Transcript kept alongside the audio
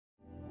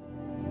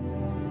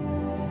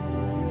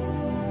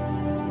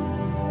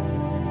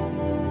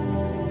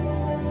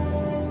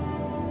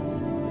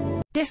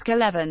Disc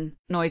 11,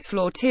 Noise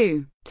Floor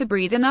 2, To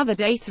Breathe Another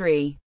Day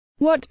 3,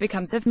 What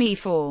Becomes of Me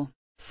 4,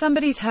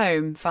 Somebody's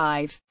Home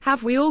 5,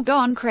 Have We All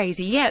Gone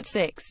Crazy Yet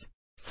 6,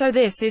 So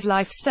This Is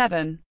Life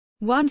 7,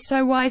 One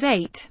So Wise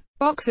 8,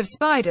 Box of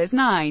Spiders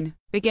 9,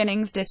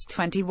 Beginnings Disc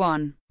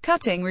 21,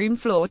 Cutting Room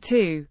Floor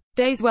 2,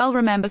 Days Well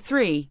Remember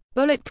 3,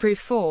 Bulletproof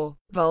 4,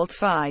 Vault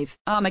 5,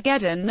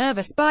 Armageddon.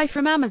 Nervous By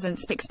from Amazon.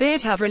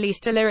 Spixbeard have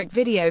released a lyric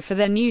video for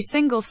their new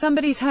single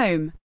Somebody's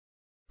Home.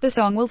 The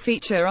song will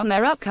feature on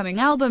their upcoming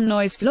album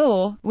Noise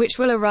Floor, which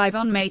will arrive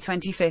on May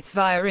 25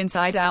 via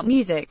Inside Out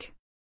Music.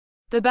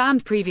 The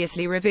band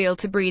previously revealed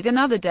To Breathe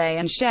Another Day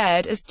and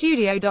shared a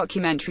studio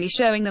documentary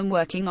showing them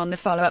working on the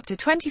follow-up to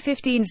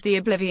 2015's The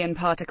Oblivion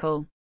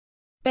Particle.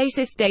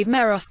 Bassist Dave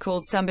Meros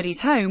calls Somebody's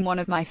Home one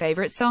of my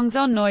favorite songs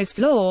on Noise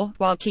Floor,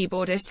 while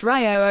keyboardist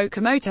Ryo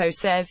Okamoto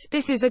says,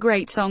 "This is a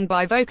great song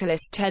by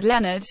vocalist Ted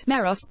Leonard."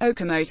 Meros,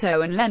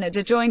 Okamoto and Leonard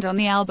are joined on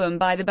the album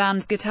by the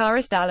band's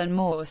guitarist Alan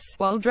Morse,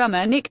 while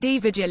drummer Nick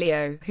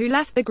DiVirgilio, who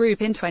left the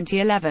group in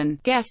 2011,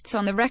 guests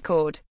on the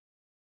record.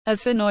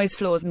 As for Noise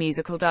Floor's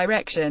musical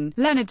direction,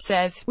 Leonard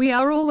says, "We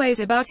are always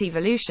about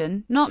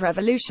evolution, not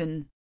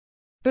revolution.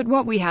 But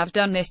what we have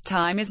done this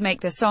time is make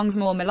the songs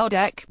more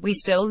melodic. We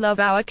still love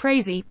our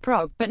crazy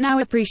prog, but now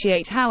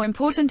appreciate how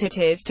important it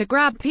is to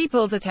grab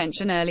people's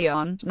attention early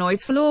on."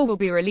 Noise Floor will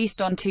be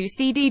released on 2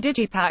 CD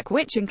digipack,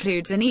 which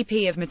includes an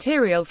EP of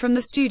material from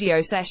the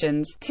studio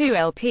sessions, 2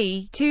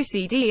 LP, 2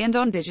 CD and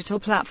on digital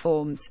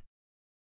platforms.